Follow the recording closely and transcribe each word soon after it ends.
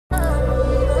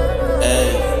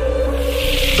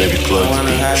plug the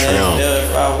beat, trim.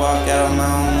 If I walk out on my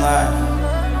own life,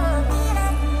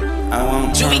 I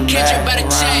won't come back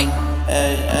around.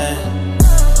 Hey, hey.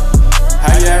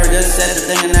 How you ever just said the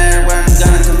thing and everyone's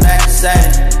gonna come back and say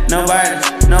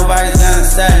nobody's gonna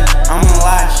say I'm gonna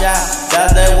lie shot,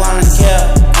 that they wanna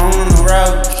kill. I'm on the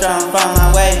road trying to find my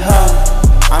way home.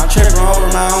 I'm tripping over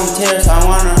my own tears, I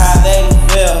wonder how they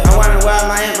feel. I wonder why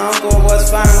my aunt and uncle was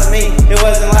fine with me. It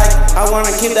wasn't like I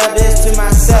wanna keep that bitch to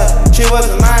myself. She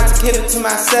wasn't mine to keep it to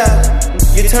myself.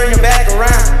 You turn your back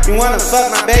around, you wanna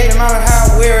fuck my baby mama,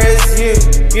 how weird is you?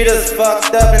 You just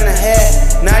fucked up in the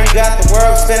head. Now you got the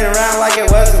world spinning around like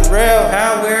it wasn't real.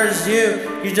 How weird is you?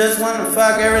 You just wanna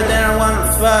fuck everything I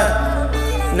wanna fuck.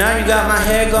 Now you got my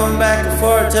head going back and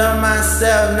forth, telling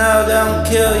myself, no, don't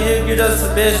kill you. You just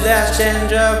a bitch that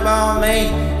change up on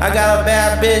me. I got a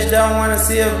bad bitch, don't wanna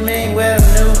see of me with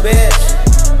a new bitch.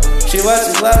 She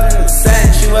wasn't loving the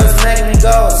same, she was making me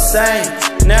go insane.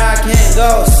 Now I can't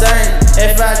go insane.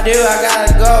 If I do, I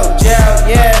gotta go jail,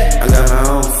 yeah. I got my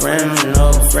own friend and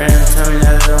old friends tell me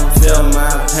that I don't feel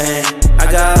my pain. I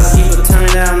got other people tell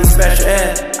me that I'm special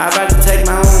ed. I about to take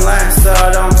my own life so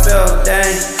I don't feel a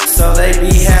thing. So they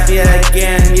be happy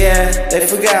again, yeah. They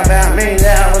forgot about me,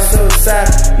 that I was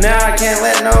suicidal. Now I can't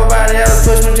let nobody else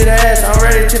push me to the edge. I'm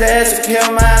ready to the edge to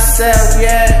kill myself,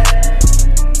 yeah.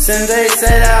 Since they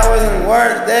said I wasn't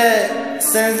worth it.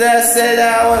 Since they said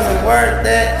I wasn't worth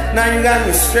it. Now you got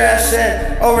me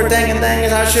stressing, overthinking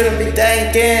things I shouldn't be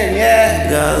thinking, yeah.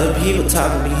 Got other people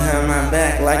talking behind my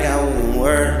back like I wasn't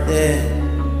worth it.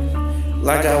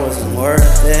 Like I wasn't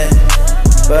worth it.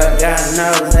 But God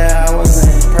knows that I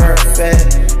wasn't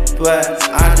perfect, but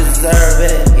I deserve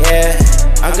it, yeah.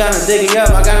 I'm gonna dig you up,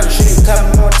 I gotta shoot you a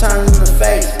couple more times in the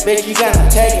face. Bitch, you gotta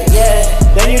take it, yeah.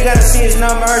 Then you gotta see there's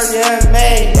no mercy in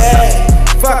me, yeah.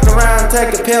 Fuck around,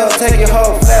 take a pill, take your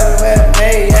whole family with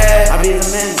me, yeah. I'll be the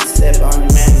man to step on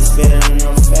you, man, to spit in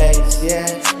your face,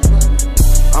 yeah.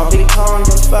 I'll be calling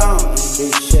your phone, be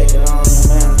checking on you,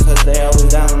 man, cause they always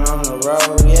down on the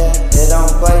road, yeah. They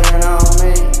don't blame it on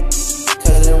me,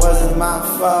 cause it wasn't my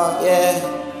fault, yeah.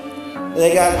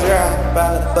 They got dropped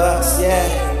by the bus,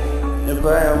 yeah. The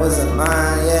bread wasn't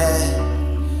mine,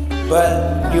 yeah.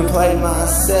 But you played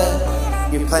myself,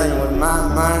 you playing with my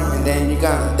mind, and then you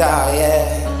gonna die,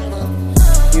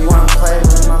 yeah. You wanna play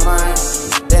with my mind,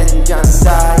 then you gonna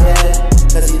die, yeah.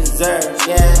 Cause you deserve,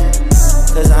 yeah.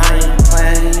 Cause I ain't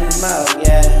playing anymore,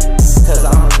 yeah. Cause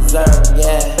I don't deserve,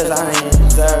 yeah. Cause I ain't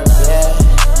deserve, yeah.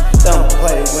 Don't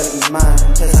play with my mind,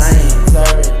 cause I ain't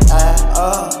deserve it at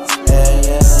all. Yeah,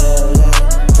 yeah, yeah,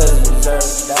 yeah. Cause you deserve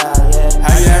to die, yeah.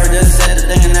 How you ever just said the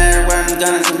thing and everyone's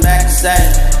gonna come back and say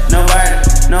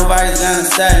nobody's gonna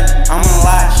say I'm gonna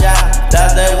lie shot,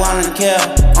 that they wanna kill.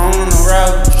 I'm on the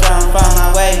road trying to find my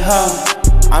way home.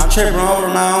 I'm tripping over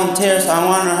my own tears, I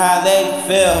wonder how they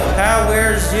feel. How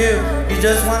weird is you? You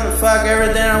just wanna fuck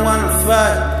everything I wanna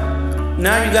fuck.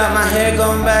 Now you got my head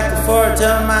going back and forth,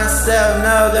 telling myself,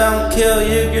 no, don't kill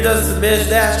you. You just a bitch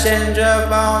that change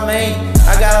up on me.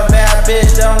 I got a bad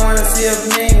bitch, don't wanna see of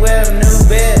me with a new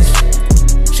bitch.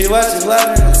 She wasn't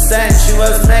loving the same, she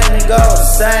was making me go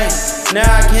insane. Now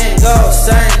I can't go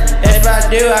insane. If I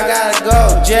do, I gotta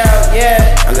go jail,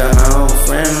 yeah. I got my own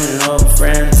friend and old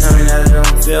friends tell me that I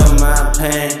don't feel my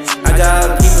pain. I got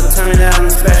other people tell me that I'm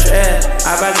special ed.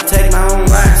 I about to take my own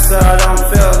life so I don't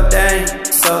feel a thing.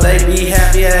 So they be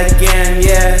happy again,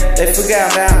 yeah. They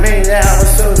forgot about me, that I was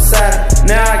suicidal.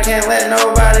 Now I can't let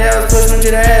nobody else push me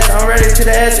to the edge. I'm ready to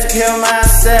the edge to kill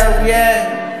myself,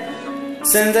 yeah.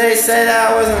 Since they said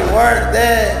I wasn't worth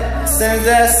it. Since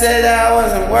they said I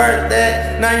wasn't worth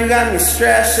it. Now you got me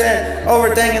stressing,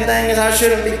 overthinking things I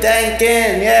shouldn't be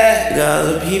thinking, yeah. Got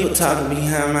other people talking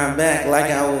behind my back like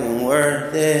I wasn't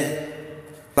worth it.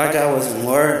 Like I wasn't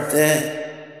worth it.